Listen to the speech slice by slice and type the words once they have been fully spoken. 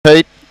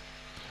Heat.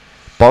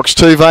 Box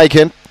 2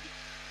 vacant.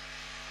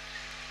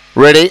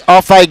 Ready,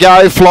 off they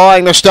go,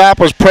 flying. The start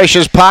was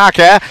Precious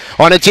Parker.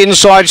 On its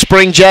inside,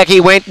 Spring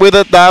Jackie went with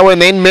it though,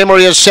 and then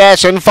Memory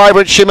Assassin.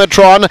 Favourite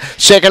Shimmertron,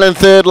 second and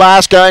third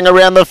last going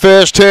around the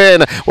first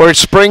turn. Where it's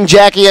Spring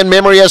Jackie and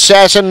Memory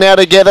Assassin now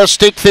together.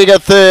 Stick Figure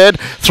third.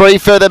 Three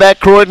further back,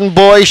 Croydon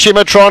Boy.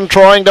 Shimmertron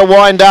trying to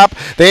wind up.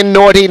 Then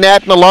Naughty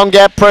Nat and the long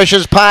gap,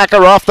 Precious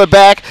Parker off the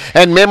back.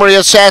 And Memory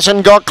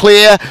Assassin got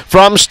clear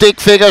from Stick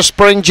Figure,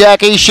 Spring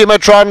Jackie.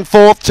 Shimmertron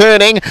fourth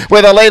turning,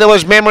 where the leader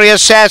was Memory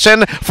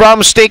Assassin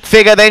from Stick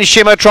Figure, then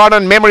Shimmertron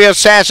and Memory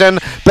Assassin.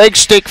 Big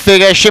Stick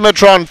Figure,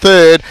 Shimmertron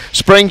third,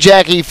 Spring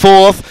Jackie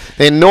fourth,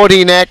 then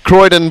Naughty Nat,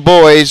 Croydon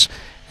Boys,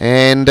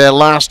 and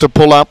last to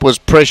pull up was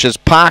Precious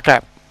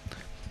Parker.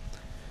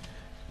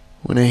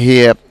 Winner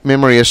here,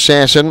 Memory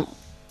Assassin,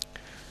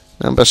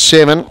 number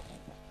 7.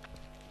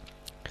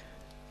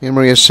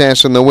 Memory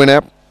Assassin the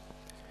winner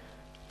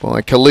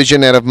by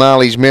collision out of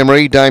Marley's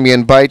Memory.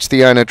 Damien Bates,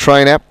 the owner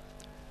trainer.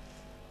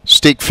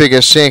 Stick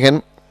Figure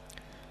second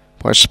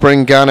by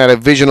Spring Gun out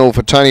of Visional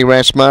for Tony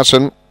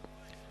Rasmussen,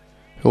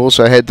 who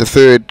also had the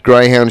third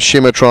Greyhound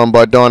Shimmertron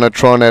by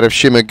Dynatron out of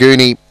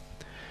Shimmergoony.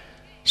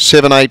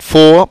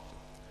 784,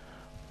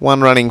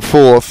 one running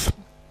fourth,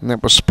 and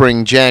that was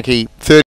Spring Jackie. Third